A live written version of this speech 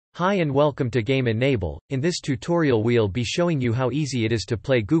Hi and welcome to GameEnable. In this tutorial we'll be showing you how easy it is to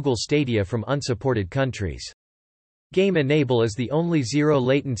play Google Stadia from unsupported countries. GameEnable is the only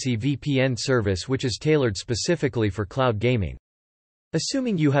zero-latency VPN service which is tailored specifically for cloud gaming.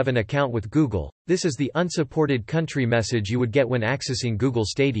 Assuming you have an account with Google, this is the unsupported country message you would get when accessing Google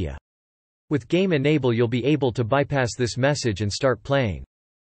Stadia. With GameEnable you'll be able to bypass this message and start playing.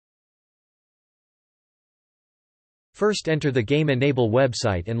 First, enter the GameEnable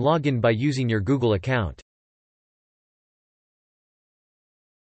website and log in by using your Google account.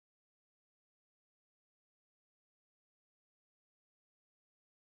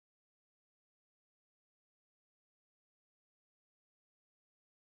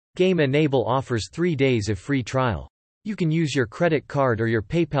 GameEnable offers 3 days of free trial. You can use your credit card or your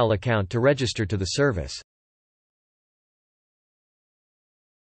PayPal account to register to the service.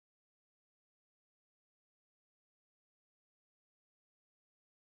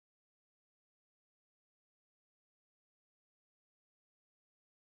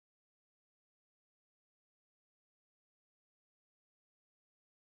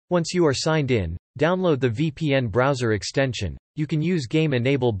 Once you are signed in, download the VPN browser extension. You can use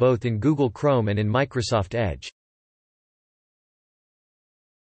GameEnable both in Google Chrome and in Microsoft Edge.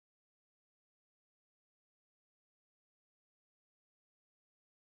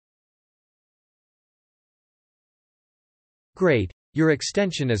 Great, your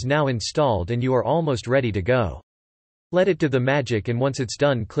extension is now installed and you are almost ready to go. Let it do the magic, and once it's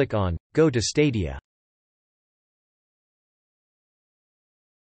done click on Go to Stadia.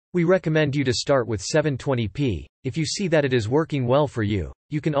 We recommend you to start with 720p. If you see that it is working well for you,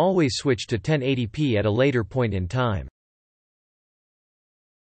 you can always switch to 1080p at a later point in time.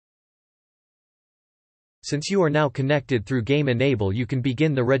 Since you are now connected through GameEnable, you can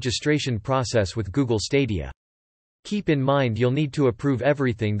begin the registration process with Google Stadia. Keep in mind you'll need to approve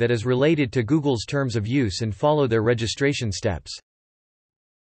everything that is related to Google's terms of use and follow their registration steps.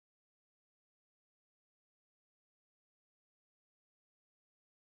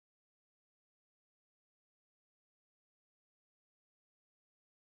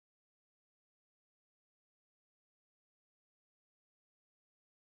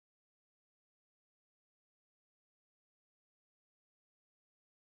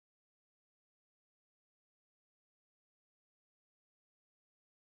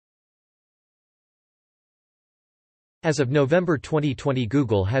 As of November 2020,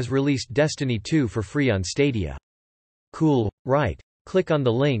 Google has released Destiny 2 for free on Stadia. Cool, right? Click on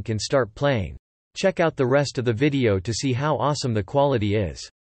the link and start playing. Check out the rest of the video to see how awesome the quality is.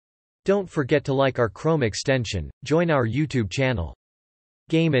 Don't forget to like our Chrome extension, join our YouTube channel.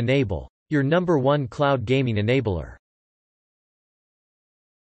 GameEnable, your #1 cloud gaming enabler.